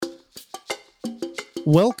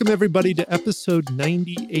Welcome, everybody, to episode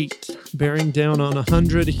 98, bearing down on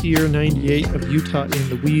 100 here, 98 of Utah in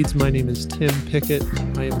the Weeds. My name is Tim Pickett.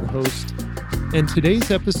 I am the host. And today's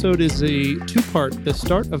episode is the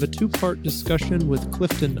start of a two-part discussion with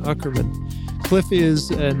Clifton Uckerman. Cliff is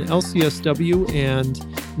an LCSW and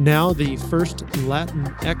now the first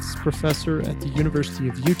Latinx professor at the University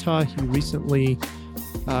of Utah. He recently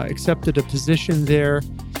accepted a position there.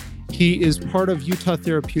 He is part of Utah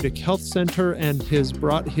Therapeutic Health Center and has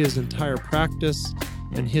brought his entire practice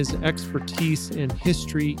and his expertise and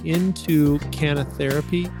history into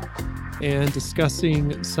canatherapy and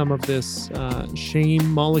discussing some of this shame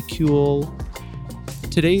molecule.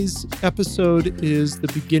 Today's episode is the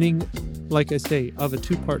beginning, like I say, of a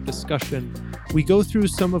two-part discussion. We go through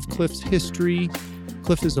some of Cliff's history.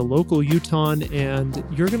 Cliff is a local Utahn, and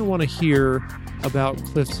you're going to want to hear about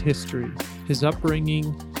Cliff's history, his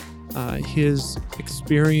upbringing, his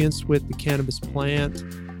experience with the cannabis plant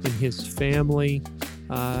and his family,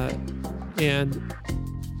 and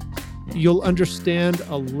you'll understand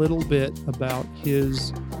a little bit about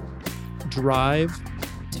his drive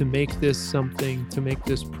to make this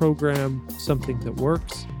program something that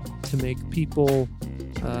works, to make people,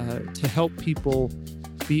 to help people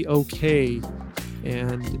be okay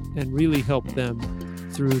and really help them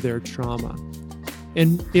through their trauma.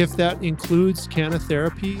 And if that includes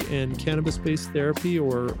canatherapy and cannabis-based therapy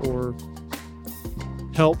or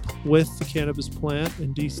help with the cannabis plant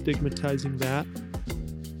and destigmatizing that,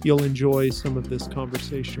 you'll enjoy some of this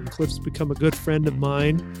conversation. Cliff's become a good friend of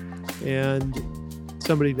mine and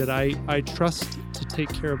somebody that I trust to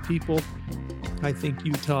take care of people. I think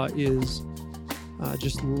Utah is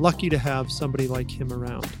just lucky to have somebody like him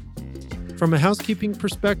around. From a housekeeping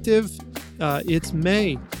perspective, it's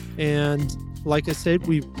May, and like I said,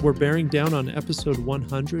 we're bearing down on episode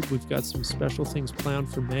 100. We've got some special things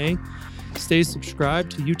planned for May. Stay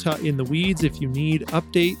subscribed to Utah in the Weeds. If you need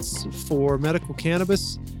updates for medical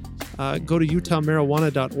cannabis, go to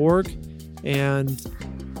utahmarijuana.org, and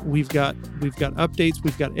we've got updates.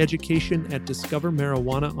 We've got education at Discover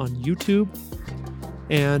Marijuana on YouTube,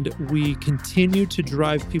 and we continue to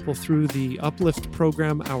drive people through the Uplift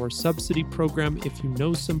program, our subsidy program. If you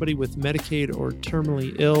know somebody with Medicaid or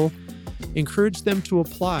terminally ill, encourage them to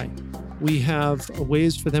apply. We have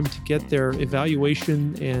ways for them to get their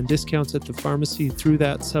evaluation and discounts at the pharmacy through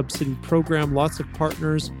that subsidy program. Lots of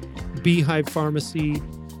partners: Beehive Pharmacy,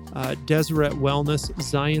 Deseret Wellness,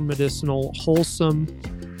 Zion Medicinal, Wholesome,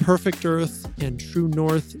 Perfect Earth, and True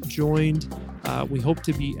North joined. We hope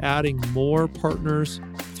to be adding more partners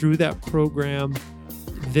through that program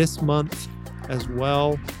this month as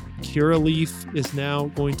well. Curaleaf is now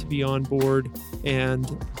going to be on board, and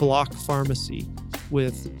Block Pharmacy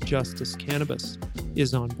with Justice Cannabis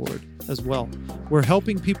is on board as well. We're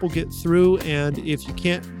helping people get through, and if you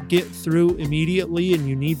can't get through immediately and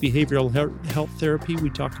you need behavioral health therapy,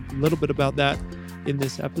 we talk a little bit about that in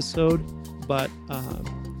this episode, but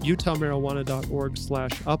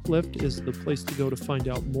utahmarijuana.org/uplift is the place to go to find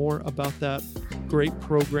out more about that great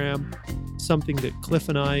program, something that Cliff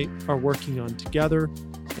and I are working on together.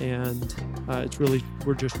 And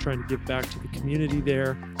we're just trying to give back to the community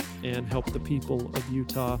there and help the people of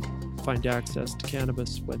Utah find access to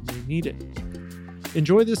cannabis when they need it.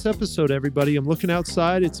 Enjoy this episode, everybody. I'm looking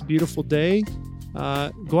outside. It's a beautiful day.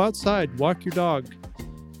 Go outside, walk your dog,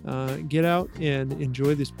 get out and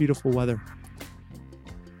enjoy this beautiful weather.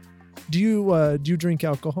 Do you drink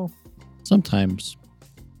alcohol? Sometimes.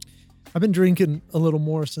 I've been drinking a little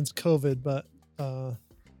more since COVID, but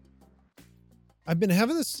I've been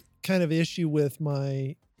having this kind of issue with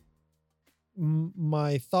my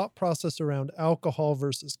thought process around alcohol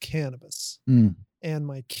versus cannabis and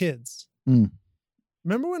my kids.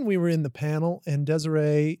 Remember when we were in the panel and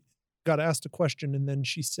Desiree got asked a question and then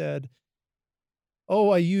she said,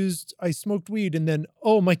 "Oh, I smoked weed," and then,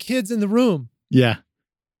 "Oh, my kid's in the room." Yeah.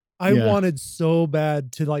 I wanted so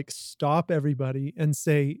bad to stop everybody and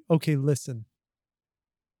say, "Okay, listen.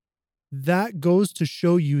 That goes to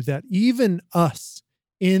show you that even us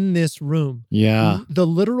in this room, the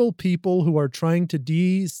literal people who are trying to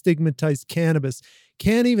destigmatize cannabis,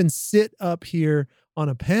 can't even sit up here on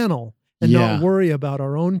a panel and not worry about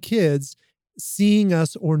our own kids seeing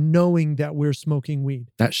us or knowing that we're smoking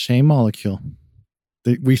weed." That shame molecule.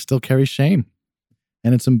 We still carry shame,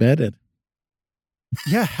 and it's embedded.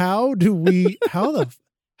 Yeah, how the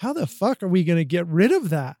fuck are we going to get rid of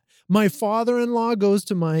that? My father-in-law goes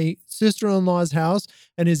to my sister-in-law's house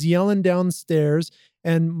and is yelling downstairs,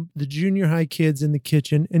 and the junior high kid's in the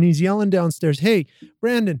kitchen, and he's yelling downstairs, "Hey,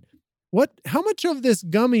 Brandon, how much of this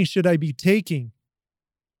gummy should I be taking?"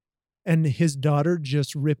 And his daughter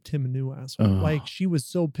just ripped him a new asshole. Oh. Like, she was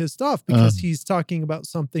so pissed off because he's talking about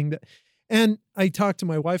something that, and I talked to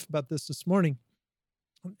my wife about this morning,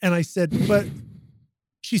 and I said, but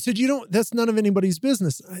she said, that's none of anybody's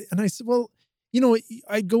business. And I said, well,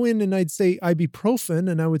 I'd go in and I'd say ibuprofen,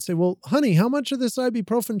 and I would say, well, honey, how much of this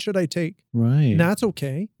ibuprofen should I take? Right. And that's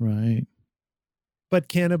okay. Right. But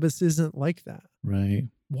cannabis isn't like that. Right.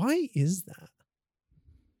 Why is that?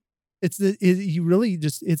 It's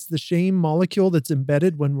the shame molecule that's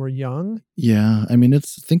embedded when we're young. Yeah. I mean,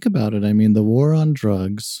 think about it. I mean, the war on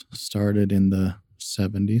drugs started in the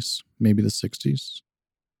 70s, maybe the 60s.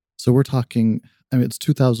 So we're talking, it's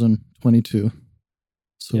 2022.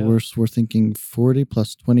 So Yeah. we're thinking 40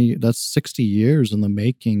 plus 20, that's 60 years in the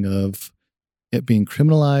making of it being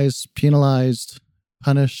criminalized, penalized,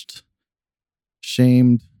 punished,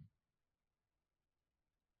 shamed.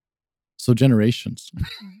 So generations.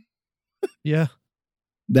 Yeah.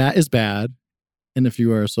 That is bad. And if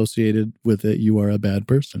you are associated with it, you are a bad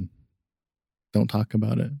person. Don't talk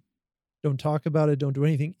about it. Don't talk about it. Don't do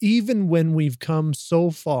anything. Even when we've come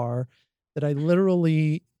so far that I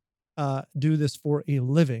literally do this for a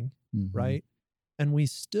living, Mm-hmm. right? And we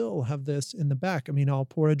still have this in the back. I mean, I'll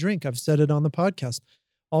pour a drink. I've said it on the podcast.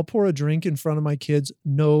 I'll pour a drink in front of my kids,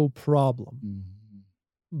 no problem. Mm-hmm.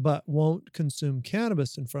 But won't consume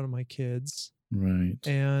cannabis in front of my kids. Right.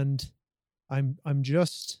 And I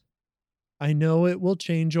know it will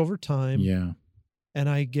change over time. Yeah. And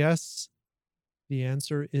I guess the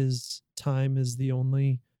answer is time is the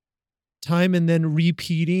only time, and then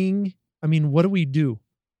repeating. I mean, what do we do?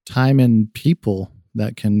 Time and people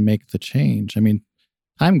that can make the change. I mean,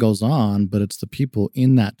 time goes on, but it's the people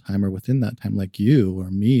in that time or within that time, like you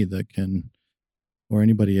or me, that can, or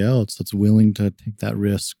anybody else that's willing to take that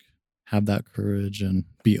risk, have that courage, and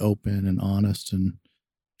be open and honest and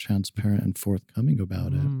transparent and forthcoming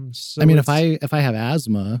about it. So I mean, if I have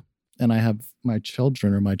asthma and I have my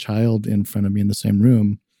children or my child in front of me in the same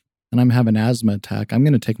room and I'm having an asthma attack, I'm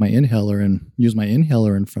going to take my inhaler and use my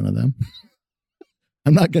inhaler in front of them.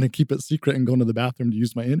 I'm not going to keep it secret and go into the bathroom to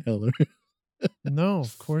use my inhaler. No,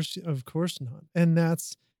 of course not. And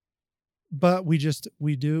but we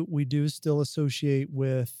do still associate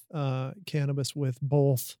with cannabis with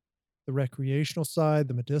both the recreational side,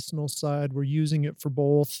 the medicinal side. We're using it for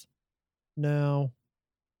both now.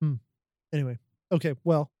 Anyway, okay.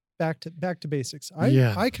 Well, back to basics.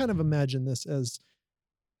 I kind of imagine this as,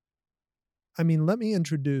 let me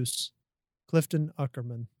introduce Clifton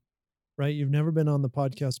Uckerman, right? You've never been on the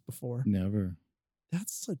podcast before. Never.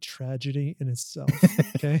 That's a tragedy in itself.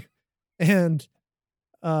 Okay. And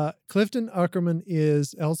Clifton Uckerman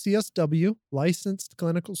is LCSW, licensed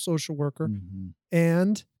clinical social worker, Mm-hmm.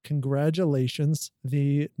 and congratulations,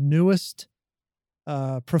 the newest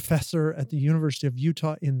professor at the University of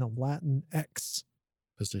Utah in the Latinx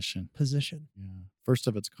Position. Yeah. First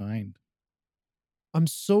of its kind. I'm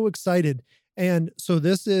so excited. And so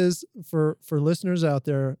this is for listeners out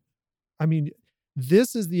there. I mean,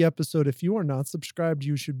 this is the episode. If you are not subscribed,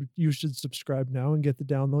 you should subscribe now and get the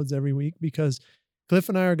downloads every week, because Cliff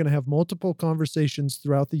and I are going to have multiple conversations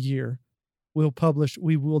throughout the year. We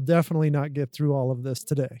will definitely not get through all of this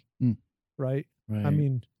today. Right? Right. I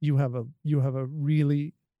mean, you have a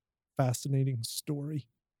really fascinating story,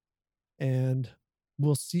 and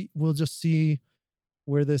we'll just see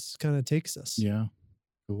where this kind of takes us. Yeah.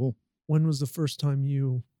 Cool. When was the first time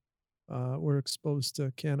you were exposed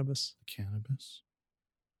to cannabis? Cannabis.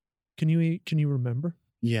 Can you remember?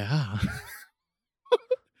 Yeah.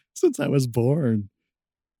 Since I was born.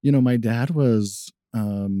 My dad was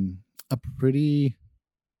a pretty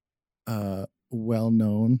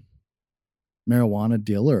well-known marijuana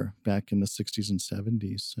dealer back in the 60s and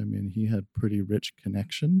 70s. I mean, he had pretty rich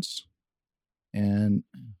connections. And,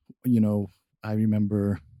 I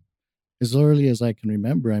remember as early as I can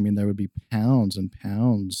remember, I mean, there would be pounds and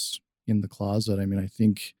pounds in the closet. I mean, I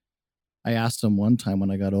think I asked him one time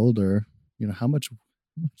when I got older, how much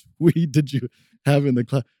weed did you have in the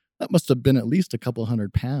closet? That must have been at least a couple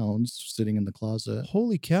 100 pounds sitting in the closet.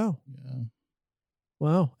 Holy cow. Yeah.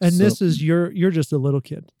 Wow. And this is, you're just a little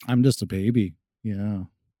kid. I'm just a baby. Yeah.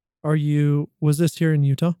 Was this here in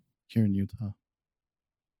Utah? Here in Utah.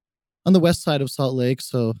 On the west side of Salt Lake.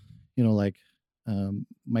 So,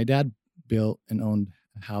 my dad built and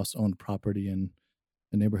owned property in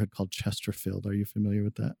a neighborhood called Chesterfield. Are you familiar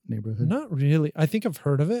with that neighborhood? Not really. I think I've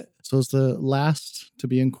heard of it. So it's the last to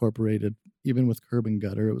be incorporated, even with curb and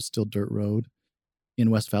gutter. It was still dirt road in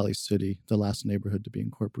West Valley City, the last neighborhood to be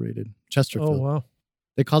incorporated. Chesterfield. Oh, wow.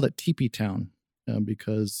 They called it Teepee Town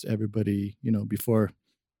because everybody, before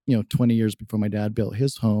 20 years before my dad built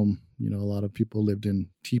his home, a lot of people lived in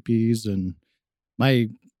teepees, and my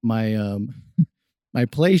my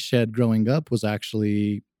play shed growing up was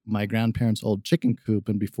actually my grandparents' old chicken coop,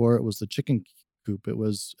 and before it was the chicken coop, it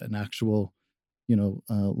was an actual,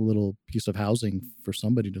 little piece of housing for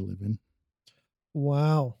somebody to live in.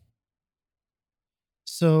 Wow.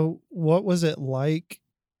 So what was it like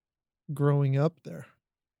growing up there?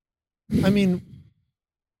 I mean,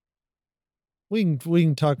 we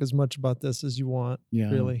can talk as much about this as you want,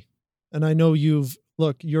 really. And I know you're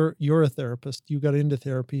a therapist. You got into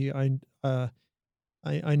therapy. I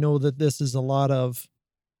know that this is a lot of,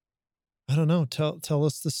 I don't know, tell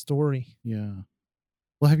us the story. Yeah.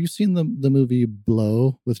 Well, have you seen the movie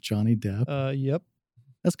Blow with Johnny Depp? Yep.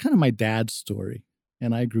 That's kind of my dad's story,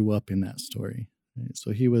 and I grew up in that story. Right?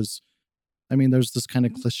 So he was, there's this kind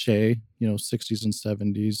of cliche, 60s and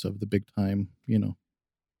 70s of the big time,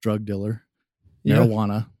 drug dealer,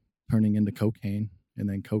 marijuana turning into cocaine, and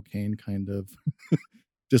then cocaine kind of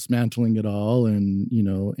dismantling it all and,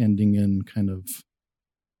 ending in kind of,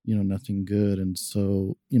 nothing good. And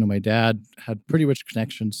so, my dad had pretty rich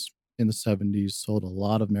connections in the 70s, sold a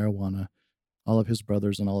lot of marijuana, all of his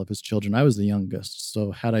brothers and all of his children. I was the youngest.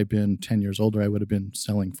 So had I been 10 years older, I would have been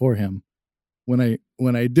selling for him. When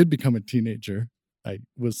I did become a teenager, I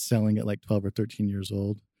was selling at like 12 or 13 years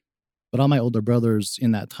old. But all my older brothers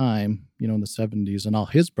in that time, in the 70s, and all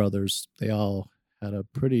his brothers, they all had a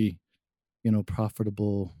pretty,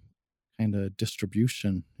 profitable kind of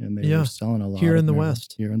distribution, and they were selling a lot here in the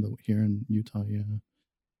West, here in Utah. Yeah.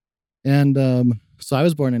 And so I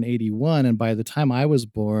was born in 81, and by the time I was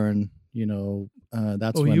born,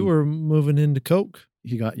 that's when you were moving into coke.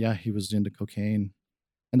 He was into cocaine.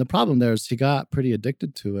 And the problem there is he got pretty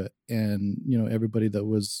addicted to it. And, everybody that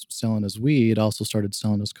was selling his weed also started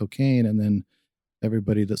selling his cocaine. And then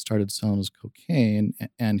everybody that started selling his cocaine,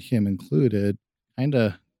 and him included, kind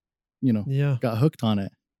of, got hooked on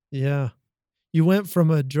it. Yeah. You went from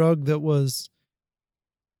a drug that was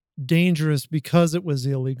dangerous because it was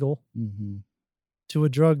illegal to a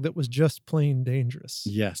drug that was just plain dangerous.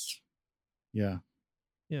 Yes. Yeah.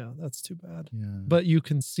 Yeah, that's too bad. Yeah. But you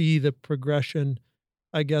can see the progression,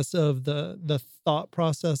 I guess, of the thought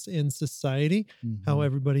process in society, how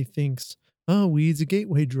everybody thinks, oh, weed's a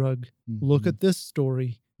gateway drug. Look at this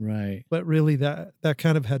story. Right. But really that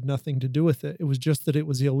kind of had nothing to do with it. It was just that it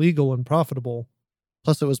was illegal and profitable.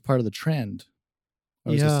 Plus it was part of the trend. It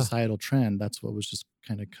was a societal trend. That's what was just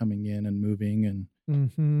kind of coming in and moving and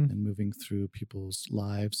moving through people's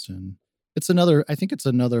lives. And I think it's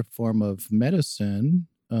another form of medicine.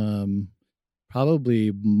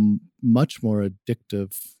 Probably much more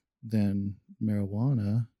addictive than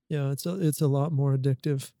marijuana. Yeah, it's a lot more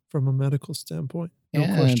addictive from a medical standpoint. No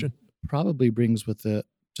question. Probably brings with it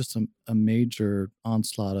just a major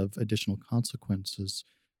onslaught of additional consequences.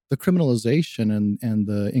 The criminalization and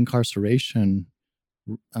the incarceration,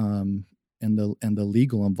 and the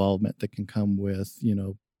legal involvement that can come with,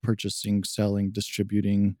 purchasing, selling,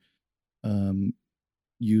 distributing,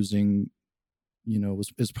 using,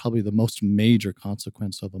 is probably the most major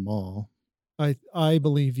consequence of them all. I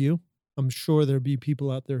believe you. I'm sure there'll be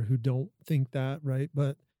people out there who don't think that, right?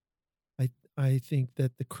 But I think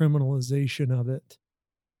that the criminalization of it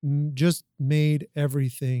just made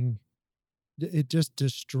everything. It just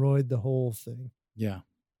destroyed the whole thing. Yeah.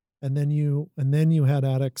 And then you had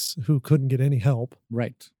addicts who couldn't get any help.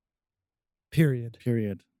 Right. Period.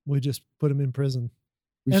 We just put them in prison.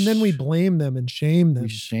 Then we blame them and shame them. We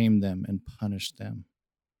shame them and punish them.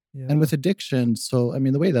 Yeah. And with addiction, so,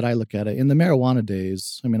 the way that I look at it, in the marijuana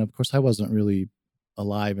days, of course, I wasn't really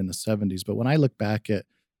alive in the 70s, but when I look back at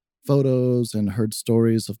photos and heard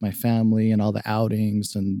stories of my family and all the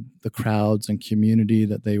outings and the crowds and community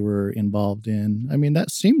that they were involved in,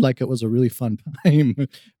 that seemed like it was a really fun time.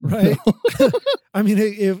 Right.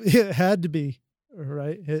 It had to be,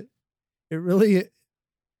 right? It really,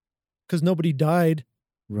 because nobody died.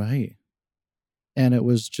 Right. And it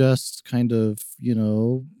was just kind of,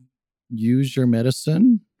 use your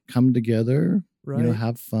medicine, come together, right.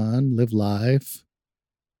 Have fun, live life.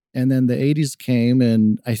 And then the 80s came,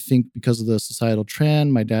 and I think because of the societal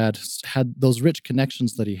trend, my dad had those rich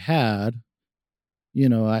connections that he had.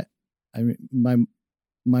 My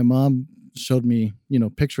mom showed me,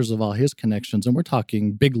 pictures of all his connections, and we're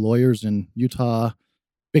talking big lawyers in Utah,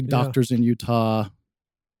 big doctors in Utah,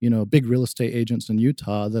 big real estate agents in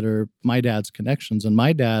Utah that are my dad's connections. And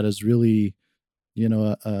my dad is really,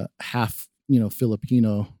 a half,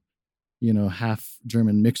 Filipino, half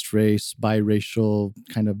German mixed race, biracial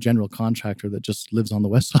kind of general contractor that just lives on the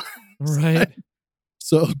west side. Right.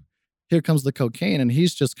 So here comes the cocaine, and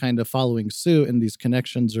he's just kind of following suit, and these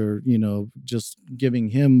connections are, just giving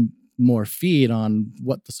him more feed on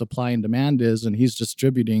what the supply and demand is, and he's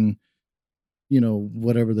distributing,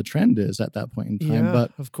 whatever the trend is at that point in time. Yeah,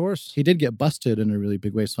 but of course. he did get busted in a really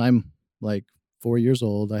big way. So I'm like 4 years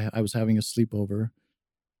old. I was having a sleepover,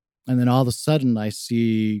 and then all of a sudden I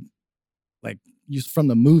see, like, from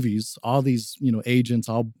the movies, all these, agents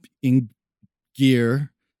all in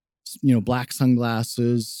gear, black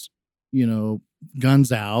sunglasses,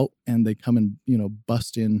 guns out, and they come and,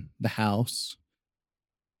 bust in the house,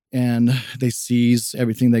 and they seize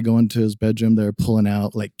everything. They go into his bedroom. They're pulling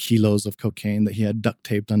out like kilos of cocaine that he had duct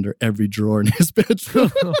taped under every drawer in his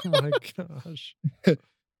bedroom. Oh my gosh.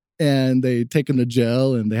 And they take him to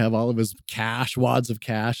jail, and they have all of his cash, wads of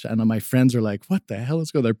cash. And my friends are like, "What the hell?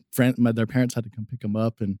 Let's go." Their parents had to come pick him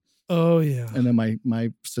up, and Oh yeah. and then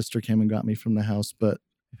my sister came and got me from the house. But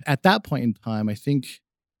at that point in time, I think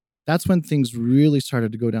that's when things really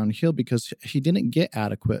started to go downhill, because he didn't get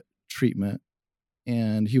adequate treatment,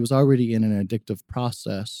 and he was already in an addictive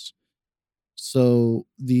process. So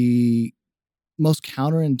the most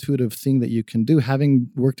counterintuitive thing that you can do, having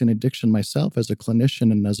worked in addiction myself as a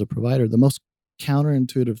clinician and as a provider, the most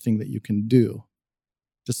counterintuitive thing that you can do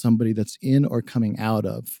to somebody that's in or coming out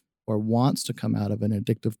of or wants to come out of an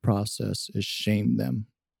addictive process is shame them.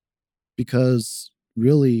 Because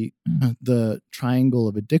really, the triangle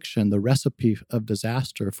of addiction, the recipe of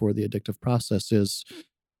disaster for the addictive process, is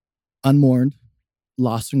unmourned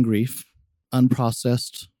loss and grief,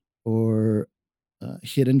 unprocessed or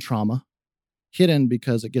hidden trauma. Hidden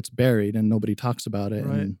because it gets buried and nobody talks about it,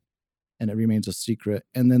 Right. and it remains a secret.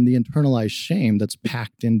 And then the internalized shame that's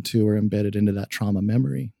packed into or embedded into that trauma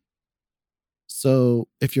memory. So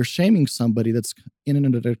if you're shaming somebody that's in an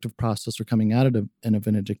addictive process or coming out of an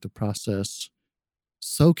addictive process,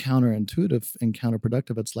 so counterintuitive and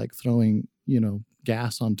counterproductive, it's like throwing,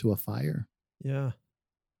 gas onto a fire. Yeah.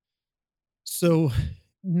 So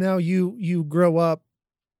now you grow up,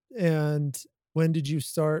 and when did you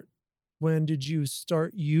start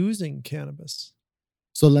using cannabis?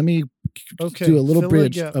 So let me Okay, do a little fill in the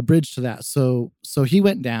gap. bridge to that. So he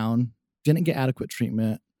went down, didn't get adequate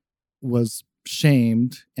treatment, was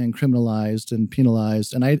shamed and criminalized and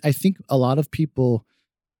penalized. And I think a lot of people,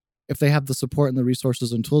 if they have the support and the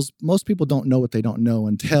resources and tools, most people don't know what they don't know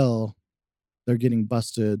until they're getting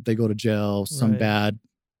busted, they go to jail, some Right. bad,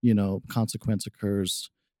 consequence occurs.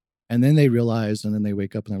 And then they realize, and then they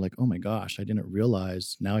wake up and they're like, "Oh my gosh, I didn't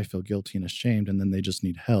realize. Now I feel guilty and ashamed." And then they just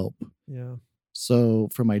need help. Yeah. So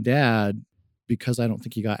for my dad, because I don't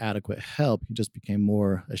think he got adequate help, he just became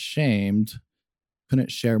more ashamed, couldn't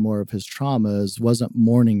share more of his traumas, wasn't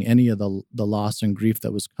mourning any of the loss and grief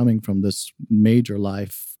that was coming from this major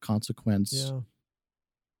life consequence. Yeah.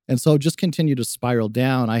 And so just continued to spiral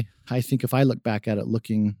down. I think if I look back at it,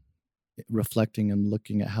 reflecting and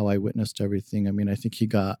looking at how I witnessed everything, I mean, I think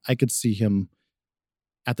I could see him.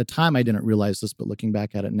 At the time, I didn't realize this, but looking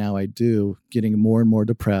back at it now, I do, getting more and more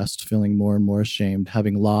depressed, feeling more and more ashamed,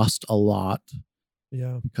 having lost a lot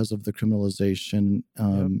Yeah. because of the criminalization,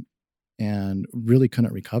 and really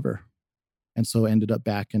couldn't recover. And so ended up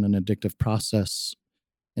back in an addictive process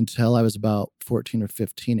until I was about 14 or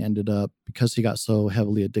 15, ended up, because he got so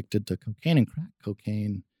heavily addicted to cocaine and crack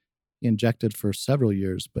cocaine, he injected for several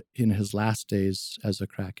years, but in his last days as a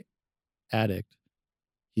crack addict,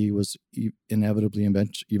 he was inevitably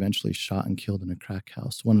eventually shot and killed in a crack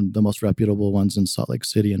house, one of the most reputable ones in Salt Lake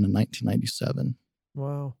City in 1997.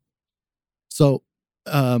 Wow. So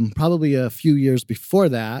probably a few years before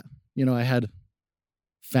that, I had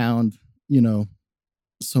found,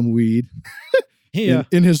 some weed Yeah.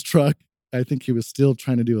 in his truck. I think he was still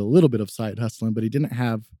trying to do a little bit of side hustling, but he didn't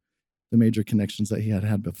have the major connections that he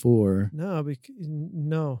had before.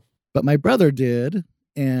 No. But my brother did,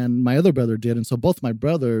 and my other brother did. And so both my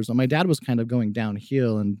brothers, my dad was kind of going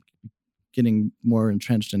downhill and getting more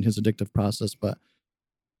entrenched in his addictive process, but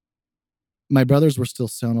my brothers were still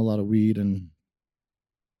selling a lot of weed, and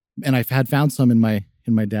I had found some in my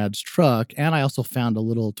dad's truck, and I also found a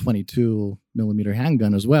little 22 millimeter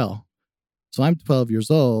handgun as well. So I'm 12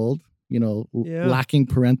 years old, Yeah. lacking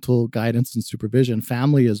parental guidance and supervision.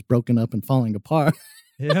 Family is broken up and falling apart.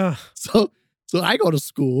 Yeah. So I go to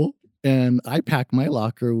school and I pack my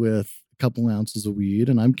locker with a couple ounces of weed,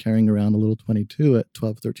 and I'm carrying around a little 22 at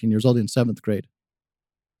 12, 13 years old in 7th grade.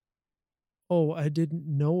 Oh, I didn't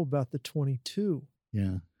know about the 22.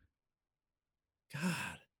 Yeah.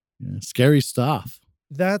 God, Yeah. Scary stuff.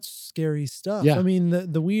 that's scary stuff. Yeah. I mean,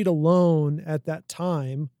 the weed alone at that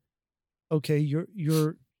time, okay,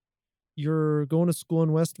 you're You're going to school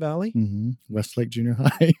in West Valley, Westlake Junior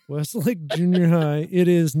High. Westlake Junior High. It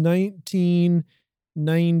is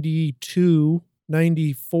 1992,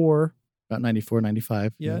 94. About 94,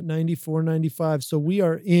 95. Yeah, 94, 95. So we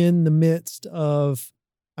are in the midst of,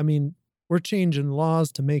 I mean, we're changing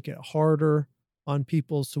laws to make it harder on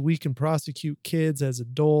people so we can prosecute kids as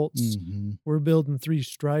adults. We're building 3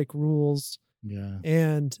 strike rules. Yeah.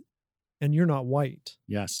 And you're not white.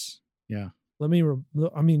 Yes. Yeah. Let me,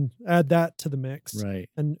 add that to the mix. Right.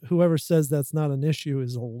 And whoever says that's not an issue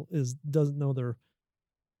is doesn't know their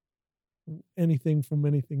anything from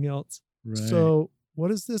anything else. Right. So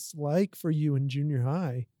what is this like for you in junior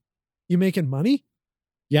high? You making money?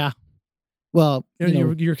 Yeah. Well,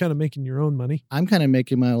 you're kind of making your own money. I'm kind of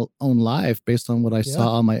making my own life based on what I saw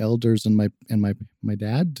all my elders and my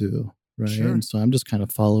dad do. Right. Sure. And so I'm just kind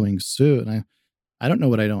of following suit. And I don't know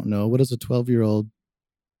what I don't know. What does a 12-year-old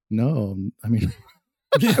know? I mean,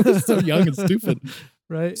 I was so young and stupid.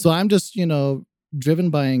 Right. So I'm just, driven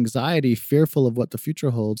by anxiety, fearful of what the future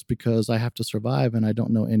holds because I have to survive and I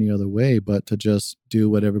don't know any other way but to just do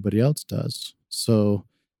what everybody else does. So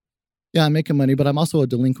yeah, I'm making money, but I'm also a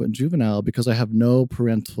delinquent juvenile because I have no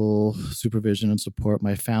parental supervision and support.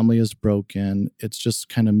 My family is broken. It's just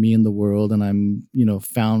kind of me in the world. And I'm,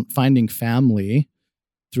 finding family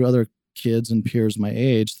through other kids and peers my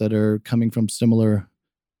age that are coming from similar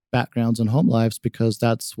backgrounds and home lives because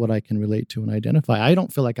that's what I can relate to and identify. I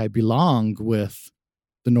don't feel like I belong with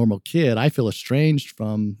the normal kid. I feel estranged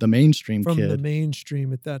from the mainstream kid. From the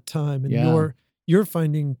mainstream at that time. And you're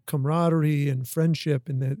finding camaraderie and friendship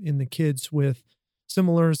in the kids with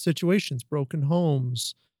similar situations, broken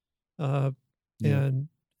homes, and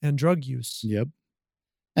drug use. Yep.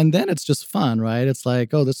 And then it's just fun, right? It's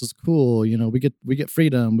like, oh, this is cool. We get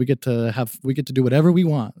freedom. We get to do whatever we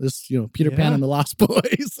want. This, Peter Pan and the Lost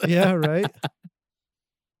Boys. Yeah, right.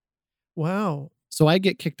 Wow. So I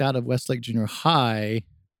get kicked out of Westlake Junior High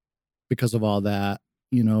because of all that.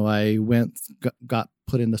 I got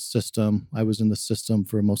put in the system. I was in the system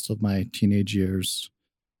for most of my teenage years.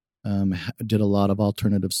 Did a lot of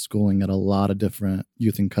alternative schooling at a lot of different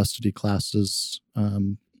youth in custody classes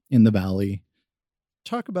in the Valley.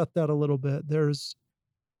 Talk about that a little bit. There's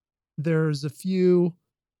a few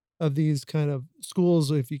of these kind of schools.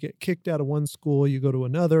 If you get kicked out of one school, you go to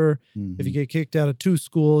another. If you get kicked out of 2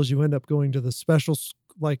 schools, you end up going to the special.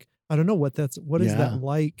 I don't know what is that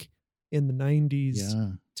like in the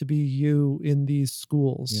 90s to be you in these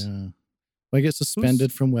schools. Yeah. Well, I get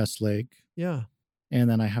suspended from Westlake. Yeah. And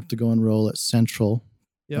then I have to go enroll at Central,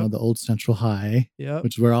 the old Central High,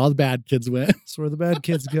 which is where all the bad kids went. That's where the bad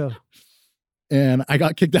kids go. And I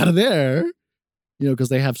got kicked out of there, because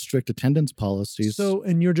they have strict attendance policies. So,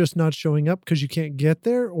 and you're just not showing up because you can't get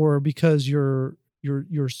there, or because you're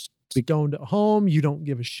stoned at home, you don't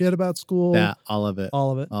give a shit about school? Yeah, all of it.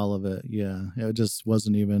 All of it. All of it, yeah. It just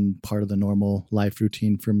wasn't even part of the normal life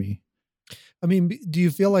routine for me. I mean, do you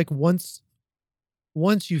feel like once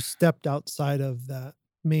you stepped outside of that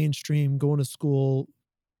mainstream, going to school,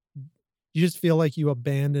 you just feel like you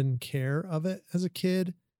abandoned care of it as a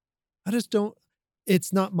kid? I just don't.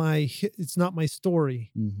 It's not my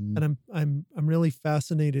story, and I'm really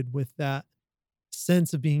fascinated with that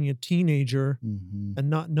sense of being a teenager and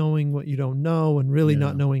not knowing what you don't know, and really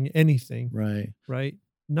not knowing anything. Right.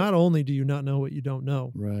 Not only do you not know what you don't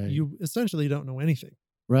know, you essentially don't know anything.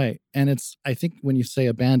 Right. And I think when you say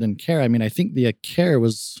abandoned care, I mean, I think the care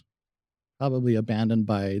was probably abandoned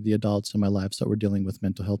by the adults in my life that were dealing with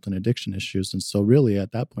mental health and addiction issues. And so really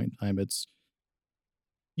at that point in time, it's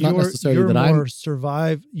not necessarily that I'm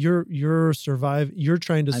survive. You're trying to survive.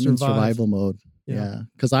 I'm in survival mode. Yeah.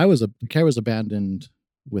 Because the care was abandoned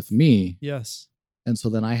with me. Yes. And so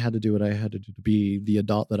then I had to do what I had to do to be the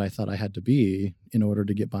adult that I thought I had to be in order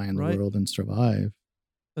to get by in the world and survive.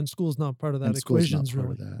 And school's not part of that equation.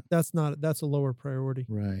 Really. That's a lower priority.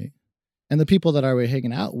 Right. And the people that I were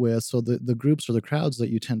hanging out with, so the groups or the crowds that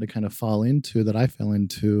you tend to kind of fall into, that I fell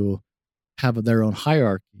into, have their own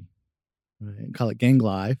hierarchy. Right? Call it gang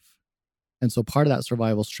life. And so part of that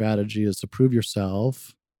survival strategy is to prove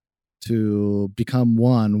yourself, to become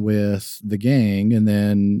one with the gang, and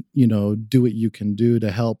then, do what you can do to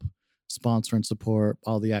help sponsor and support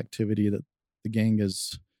all the activity that the gang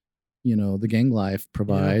is, the gang life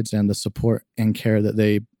provides and the support and care that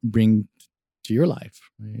they bring to your life.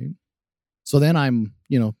 Right. So then I'm,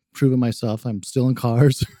 proving myself. I'm stealing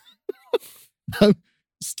cars. I'm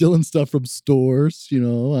stealing stuff from stores.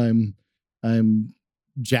 I'm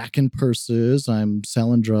jacking purses. I'm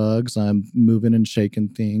selling drugs. I'm moving and shaking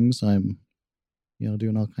things. I'm,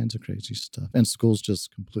 doing all kinds of crazy stuff. And school's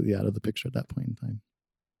just completely out of the picture at that point in time.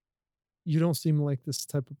 you don't seem like this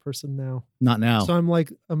type of person now. Not now. So I'm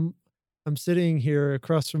like, I'm sitting here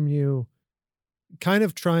across from you, kind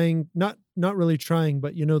of trying, not really trying,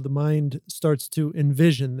 but the mind starts to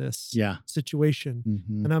envision this Yeah. situation.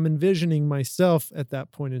 Mhm. And I'm envisioning myself at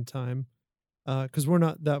that point in time, because we're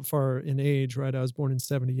not that far in age, right? I was born in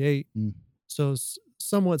 78. Mm. So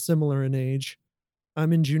somewhat similar in age.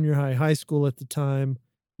 I'm in junior high school at the time.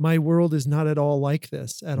 My world is not at all like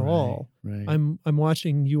this at all. Right. I'm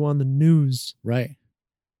watching you on the news, Right.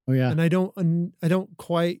 Oh yeah. and I don't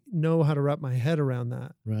quite know how to wrap my head around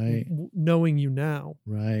that. Right. Knowing you now,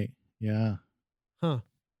 Right. Yeah. huh?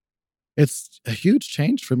 It's a huge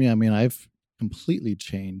change for me. I mean, I've completely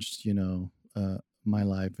changed, my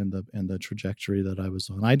life and the trajectory that I was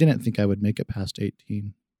on. I didn't think I would make it past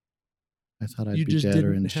 18. I thought I'd You be just dead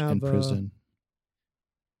or didn't in have prison.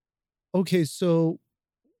 Okay, so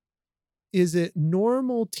is it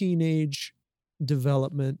normal teenage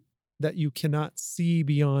development that you cannot see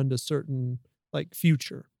beyond a certain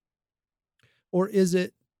future? Or is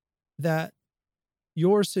it that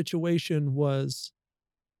your situation was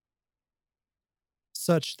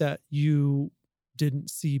such that you didn't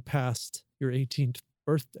see past your 18th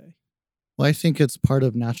birthday? Well, I think it's part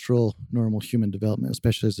of natural, normal human development,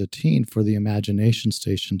 especially as a teen, for the imagination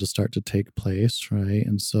station to start to take place, right?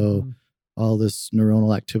 And so Mhm. all this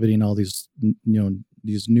neuronal activity and all these,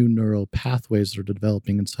 these new neural pathways that are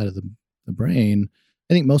developing inside of the brain.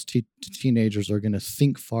 I think most teenagers are going to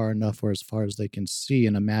think far enough or as far as they can see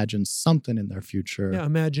and imagine something in their future. Yeah,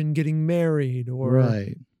 imagine getting married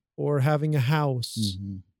Right. or having a house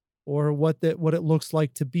Hmm. or what it looks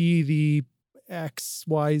like to be the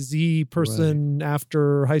XYZ person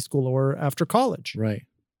after high school or after college. Right.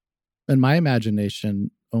 And my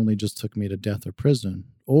imagination only just took me to death or prison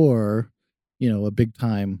or, a big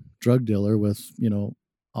time drug dealer with,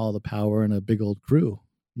 all the power and a big old crew.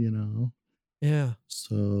 Yeah.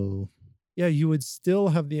 So, Yeah, you would still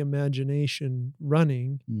have the imagination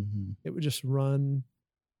running. mhm. It would just run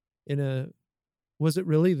in a was it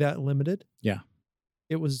really that limited? Yeah.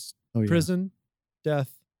 It was Oh, yeah. prison,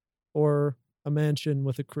 death, or a mansion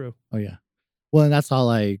with a crew. Oh, yeah. Well, and that's all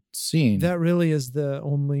I seen. That really is the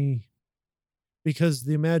only because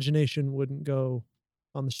the imagination wouldn't go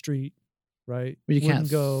on the street, right? Well, you Wouldn't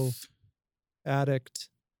can't go addict.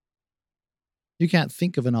 you can't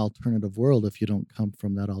think of an alternative world if you don't come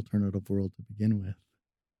from that alternative world to begin with.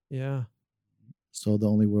 Yeah. So the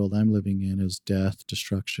only world I'm living in is death,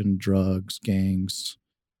 destruction, drugs, gangs,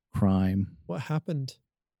 crime. What happened?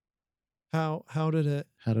 How did it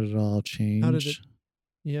How did it all change?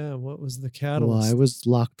 yeah, what was the Well, catalyst? I was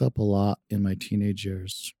locked up a lot in my teenage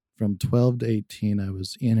years. From 12 to 18, I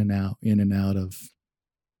was in and out of,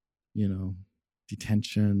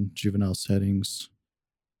 detention, juvenile settings.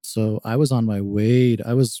 So I was on my way.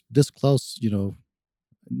 I was this close,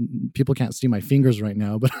 people can't see my fingers right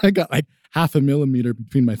now, but I got like half a millimeter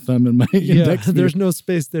between my thumb and my index finger. There's no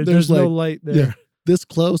space there. There's no light there. Yeah, this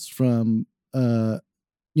close from,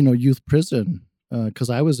 youth prison. Because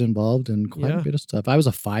I was involved in quite a bit of stuff. I was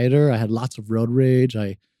a fighter. I had lots of road rage.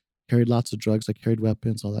 I carried lots of drugs. I carried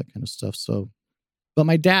weapons, all that kind of stuff. So, but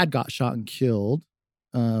my dad got shot and killed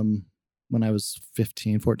when I was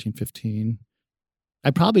 15.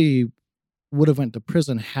 I probably would have went to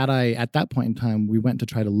prison had I, at that point in time, we went to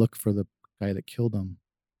try to look for the guy that killed him.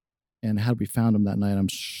 And had we found him that night, I'm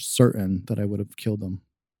certain that I would have killed him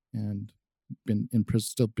and been in prison,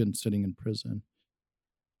 still been sitting in prison.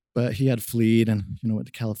 But he had fled and, went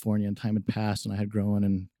to California, and time had passed and I had grown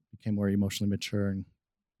and became more emotionally mature and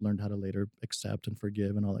learned how to later accept and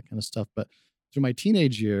forgive and all that kind of stuff. But through my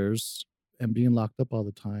teenage years and being locked up all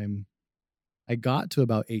the time, I got to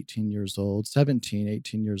about 18 years old.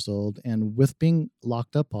 And with being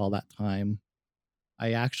locked up all that time,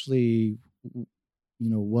 I actually,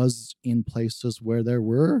 was in places where there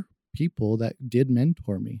were people that did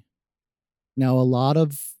mentor me. Now, a lot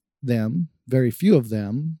of them, very few of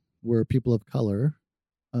them, were people of color.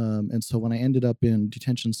 And so when I ended up in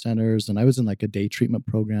detention centers, and I was in like a day treatment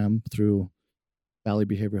program through Valley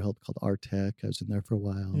Behavioral Health called RTEC. I was in there for a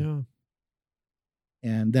while. Yeah.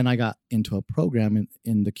 And then I got into a program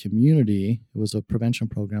in the community. It was a prevention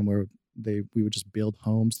program where we would just build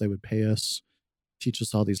homes. They would pay us, teach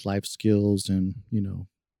us all these life skills and,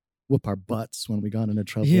 whoop our butts when we got into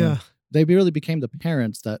trouble. Yeah. They really became the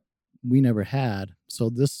parents that we never had. So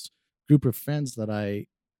this group of friends that I,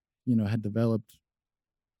 had developed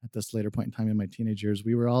at this later point in time in my teenage years,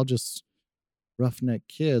 we were all just roughneck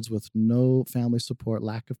kids with no family support,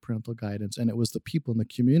 lack of parental guidance. And it was the people in the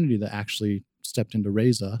community that actually stepped in to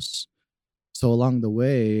raise us. So along the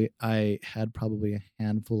way, I had probably a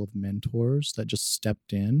handful of mentors that just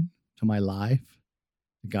stepped in to my life,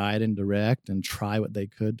 to guide and direct and try what they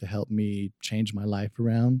could to help me change my life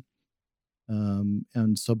around.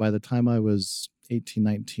 And so by the time I was 18,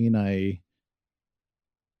 19, I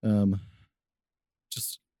um,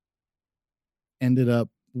 just ended up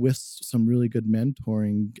with some really good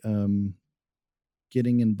mentoring,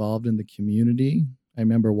 getting involved in the community. I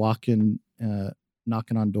remember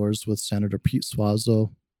knocking on doors with Senator Pete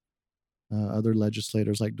Suazo, other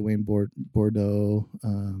legislators like Dwayne Bordeaux,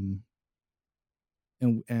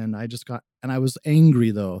 and I was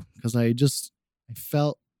angry though because I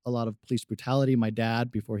felt a lot of police brutality. My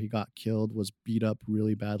dad, before he got killed, was beat up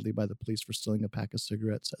really badly by the police for stealing a pack of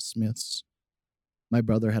cigarettes at Smith's. My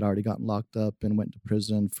brother had already gotten locked up and went to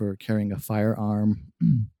prison for carrying a firearm.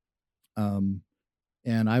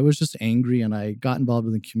 And I was just angry, and I got involved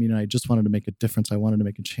in the community. I just wanted to make a difference. I wanted to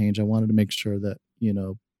make a change. I wanted to make sure that,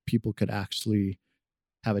 people could actually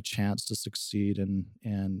have a chance to succeed and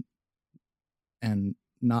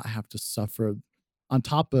not have to suffer on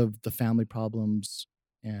top of the family problems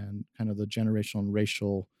and kind of the generational and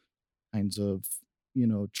racial kinds of,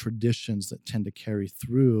 traditions that tend to carry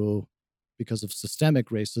through because of systemic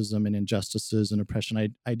racism and injustices and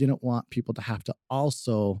oppression. I didn't want people to have to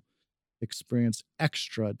also experience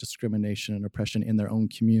extra discrimination and oppression in their own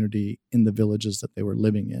community in the villages that they were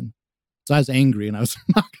living in. So I was angry, and I was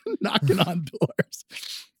knocking on doors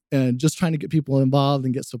and just trying to get people involved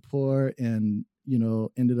and get support, and,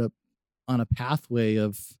 ended up on a pathway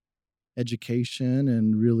of education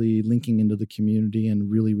and really linking into the community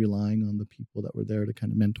and really relying on the people that were there to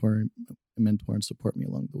kind of mentor and support me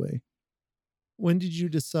along the way. When did you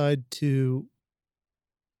decide to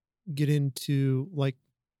get into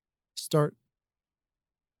start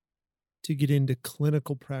to get into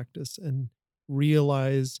clinical practice and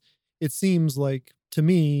realize, it seems like to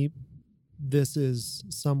me this is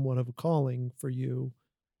somewhat of a calling for you,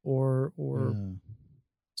 or Yeah.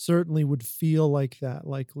 certainly would feel like that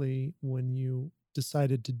likely when you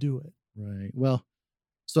decided to do it? Right. Well,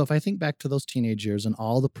 so if I think back to those teenage years and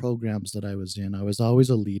all the programs that I was in, I was always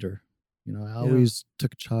a leader. I Yeah. always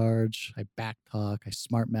took charge. I back talk. I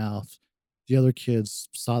smart mouth. The other kids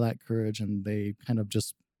saw that courage and they kind of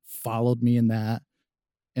just followed me in that.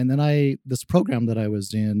 And then this program that I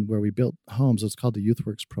was in where we built homes, it's called the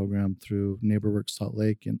YouthWorks program through NeighborWorks Salt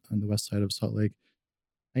Lake on the west side of Salt Lake.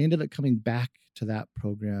 I ended up coming back to that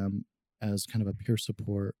program as kind of a peer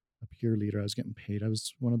support, a peer leader. I was getting paid. I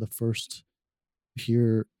was one of the first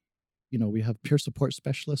peer, we have peer support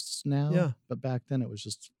specialists now, Yeah. but back then you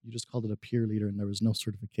just called it a peer leader and there was no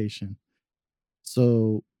certification.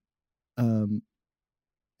 So, um,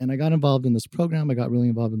 and I got involved in this program. I got really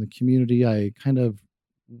involved in the community. I kind of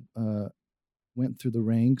uh, went through the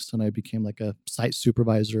ranks and I became like a site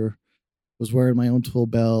supervisor, was wearing my own tool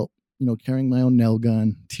belt, carrying my own nail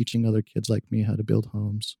gun, teaching other kids like me how to build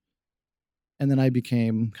homes. And then I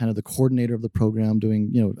became kind of the coordinator of the program,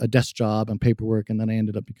 doing, a desk job and paperwork. And then I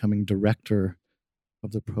ended up becoming director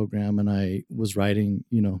of the program. And I was writing,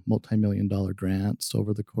 multi-million-dollar grants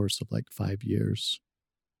over the course of like 5 years.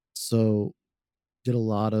 So did a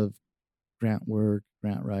lot of grant work,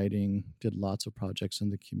 grant writing, did lots of projects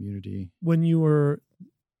in the community.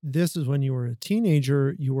 This is when you were a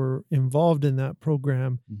teenager, you were involved in that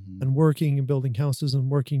program Mhm. and working and building houses and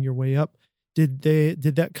working your way up. Did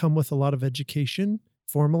that come with a lot of education,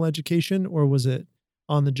 formal education, or was it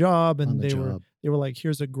on the job On and the they were job. like,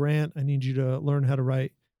 here's a grant, I need you to learn how to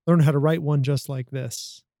write one just like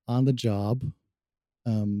this? On the job.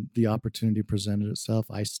 The opportunity presented itself.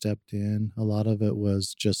 I stepped in. A lot of it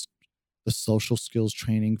was just the social skills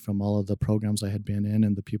training from all of the programs I had been in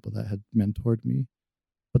and the people that had mentored me.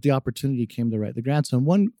 But the opportunity came to write the grants. And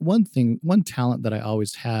one talent that I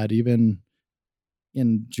always had, even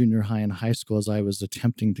in junior high and high school, as I was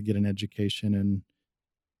attempting to get an education, and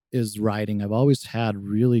is writing. I've always had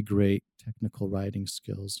really great technical writing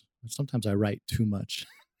skills. Sometimes I write too much.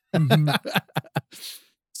 Mhm.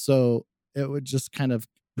 So it would just kind of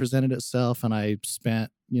presented itself, and I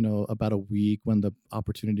spent, about a week when the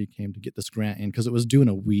opportunity came to get this grant in, because it was due in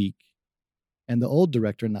a week. And the old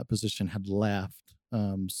director in that position had left.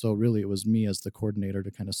 So really it was me as the coordinator to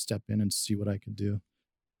kind of step in and see what I could do.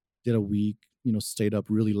 Did a week, stayed up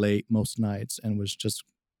really late most nights and was just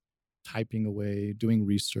typing away, doing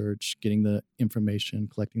research, getting the information,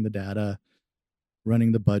 collecting the data,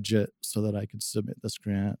 running the budget so that I could submit this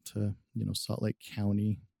grant to, Salt Lake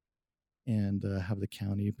County, and have the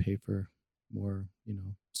county pay for more,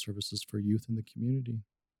 services for youth in the community.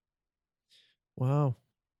 Wow.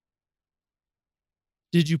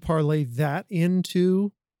 Did you parlay that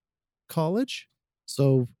into college?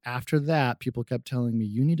 So after that, people kept telling me,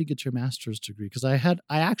 you need to get your master's degree. Because I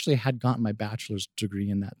actually had gotten my bachelor's degree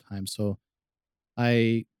in that time. So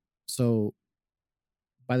by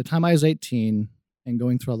the time I was 18 and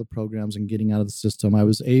going through all the programs and getting out of the system, I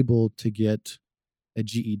was able to get a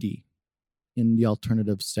GED in the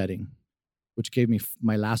alternative setting, which gave me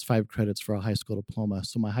my last 5 credits for a high school diploma.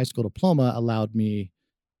 So my high school diploma allowed me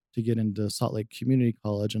to get into Salt Lake Community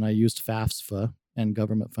College, and I used FAFSA and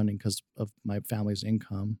government funding because of my family's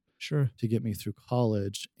income Sure. to get me through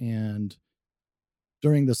college. And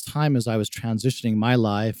during this time, as I was transitioning my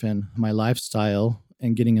life and my lifestyle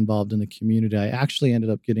and getting involved in the community, I actually ended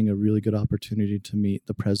up getting a really good opportunity to meet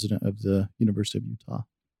the president of the University of Utah,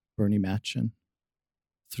 Bernie Matchin,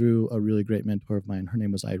 through a really great mentor of mine. Her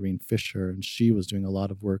name was Irene Fisher, and she was doing a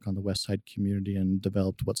lot of work on the West Side community and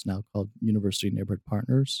developed what's now called University Neighborhood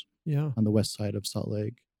Partners on the west side of Salt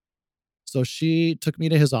Lake. So she took me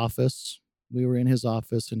to his office. We were in his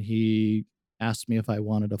office, and he asked me if I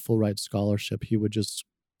wanted a full ride scholarship. He would just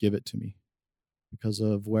give it to me because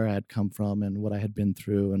of where I had come from and what I had been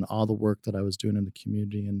through and all the work that I was doing in the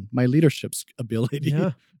community and my leadership ability,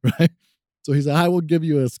 right? So he said, I will give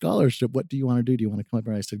you a scholarship. What do you want to do? Do you want to come up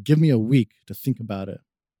here? I said, give me a week to think about it.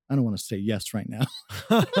 I don't want to say yes right now.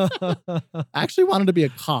 I actually wanted to be a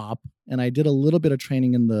cop, and I did a little bit of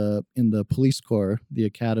training in the police corps, the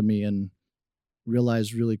academy, and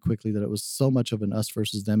realized really quickly that it was so much of an us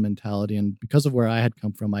versus them mentality. And because of where I had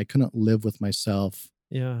come from, I couldn't live with myself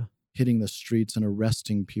hitting the streets and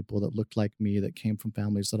arresting people that looked like me, that came from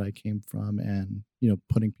families that I came from, and,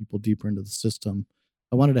 putting people deeper into the system.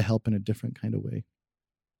 I wanted to help in a different kind of way.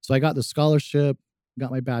 So I got the scholarship,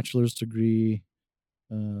 got my bachelor's degree,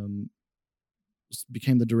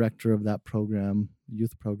 became the director of that program,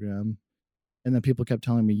 youth program. And then people kept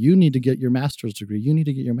telling me, you need to get your master's degree. You need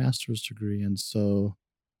to get your master's degree. And so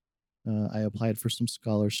I applied for some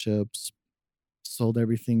scholarships, sold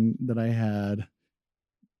everything that I had,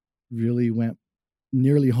 really went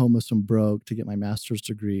nearly homeless and broke to get my master's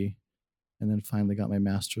degree. And then finally got my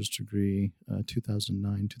master's degree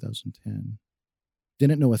 2009, 2010.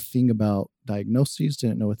 Didn't know a thing about diagnoses,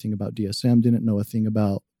 didn't know a thing about DSM, didn't know a thing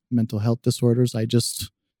about mental health disorders. I just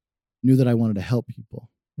knew that I wanted to help people.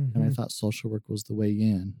 And I thought social work was the way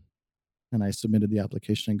in. And I submitted the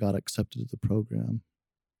application and got accepted to the program.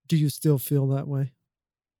 Do you still feel that way?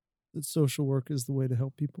 That social work is the way to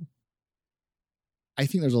help people? I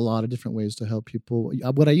think there's a lot of different ways to help people.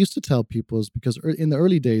 What I used to tell people is, because in the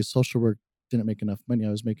early days, social work didn't make enough money. I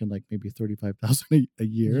was making like maybe $35,000 a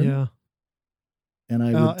year. Yeah. And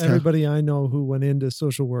I would everybody I know who went into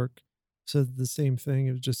social work said the same thing.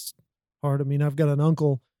 It was just hard. I mean, I've got an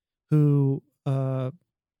uncle who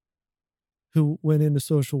went into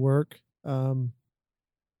social work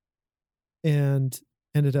and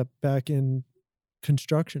ended up back in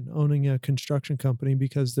construction, owning a construction company,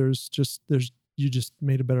 because you just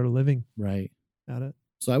made a better living at it.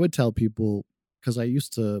 So I would tell people, because I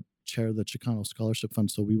used to chair the Chicano Scholarship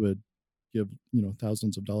Fund, so we would give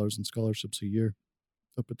thousands of dollars in scholarships a year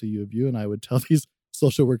up at the U of U, and I would tell these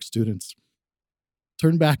social work students,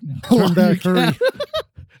 turn back now. Turn back,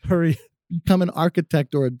 hurry. Become an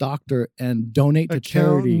architect or a doctor and donate to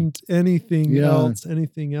charity. Anything else.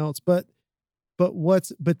 But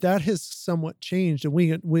that has somewhat changed, and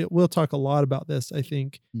we'll talk a lot about this, I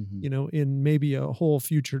think, in maybe a whole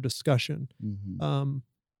future discussion.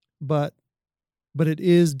 But it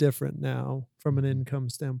is different now from an income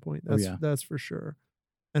standpoint. That's for sure.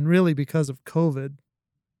 And really, because of COVID,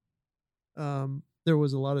 there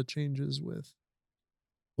was a lot of changes with.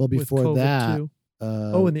 Well, before that, too.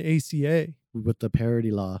 And the ACA with the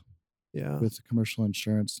parity law, with commercial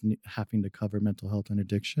insurance having to cover mental health and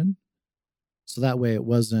addiction. So that way it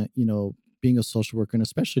wasn't, being a social worker, and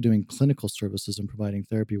especially doing clinical services and providing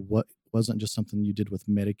therapy, wasn't just something you did with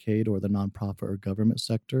Medicaid or the nonprofit or government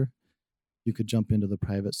sector. You could jump into the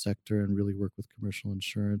private sector and really work with commercial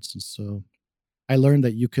insurance. And so I learned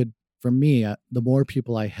that for me, the more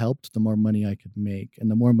people I helped, the more money I could make. And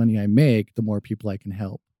the more money I make, the more people I can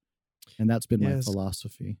help. And that's been my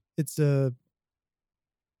philosophy. I'm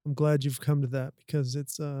glad you've come to that, because it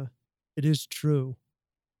is true.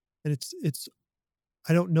 And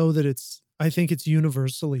I don't know that I think it's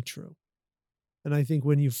universally true. And I think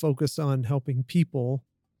when you focus on helping people,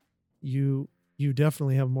 you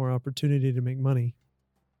definitely have more opportunity to make money.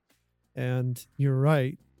 And you're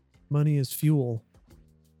right. Money is fuel,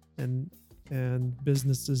 and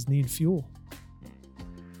businesses need fuel,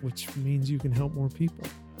 which means you can help more people.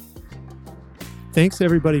 Thanks,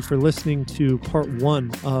 everybody, for listening to part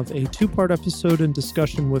 1 of a 2-part episode and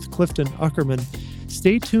discussion with Clifton Uckerman.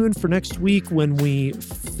 Stay tuned for next week when we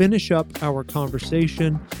finish up our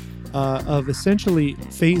conversation of essentially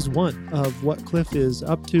phase one of what Cliff is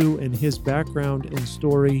up to and his background and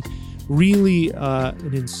story. Really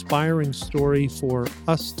an inspiring story for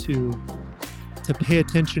us to pay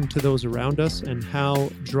attention to those around us and how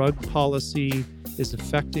drug policy is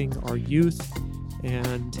affecting our youth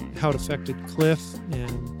and how it affected Cliff.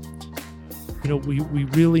 And, we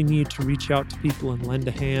really need to reach out to people and lend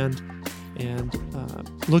a hand. And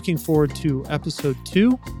looking forward to episode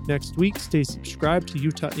 2 next week. Stay subscribed to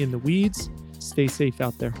Utah in the Weeds. Stay safe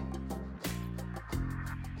out there.